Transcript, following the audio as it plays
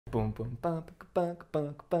Boom, boom, bum, bum,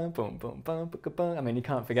 bum, bum, boom, boom, bum, bum. I mean, you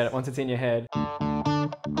can't forget it once it's in your head.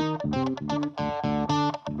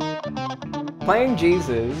 Playing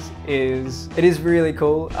Jesus is really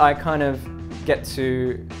cool. I kind of get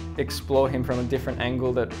to explore him from a different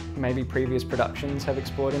angle that maybe previous productions have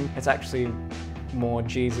explored him. It's actually more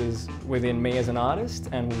Jesus within me as an artist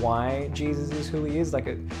and why Jesus is who he is. Like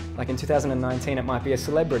in 2019, it might be a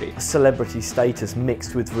celebrity. Celebrity status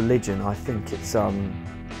mixed with religion, I think it's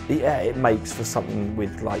yeah, it makes for something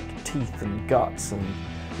with like teeth and guts, and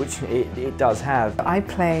which it does have. I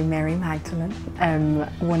play Mary Magdalene,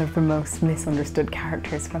 one of the most misunderstood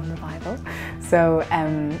characters from the Bible. So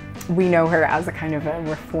we know her as a kind of a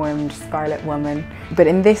reformed Scarlet Woman. But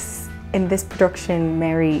in this production,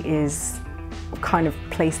 Mary is kind of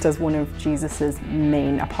placed as one of Jesus's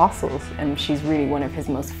main apostles, and she's really one of his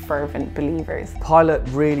most fervent believers. Pilate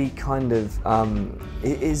really kind of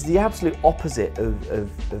is the absolute opposite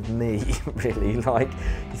of me, really. Like,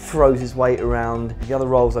 he throws his weight around. The other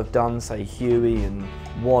roles I've done, say Huey and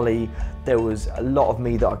Wally, there was a lot of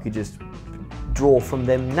me that I could just draw from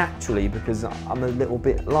them naturally, because I'm a little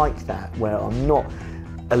bit like that, where I'm not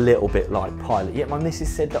a little bit like Pilate. Yet my missus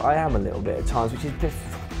said that I am a little bit at times, which is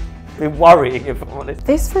a bit worrying, if I'm honest.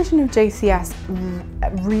 This version of JCS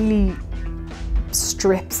really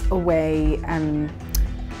strips away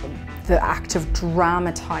the act of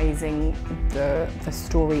dramatising the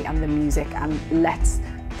story and the music, and lets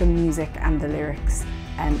the music and the lyrics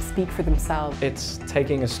speak for themselves. It's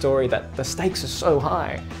taking a story that the stakes are so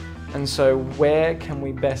high, and so where can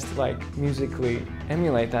we best like musically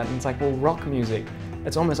emulate that? And it's like, well, rock music.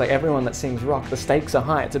 It's almost like everyone that sings rock, the stakes are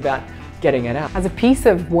high. It's about getting it out. As a piece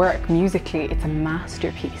of work musically, it's a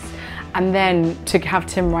masterpiece. And then to have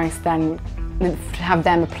Tim Rice then have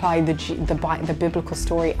them apply the biblical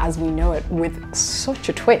story as we know it with such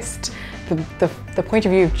a twist. The point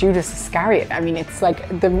of view of Judas Iscariot, I mean, it's like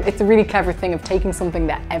it's a really clever thing of taking something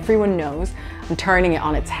that everyone knows and turning it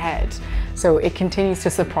on its head. So it continues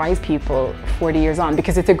to surprise people 40 years on,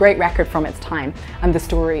 because it's a great record from its time and the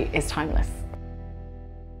story is timeless.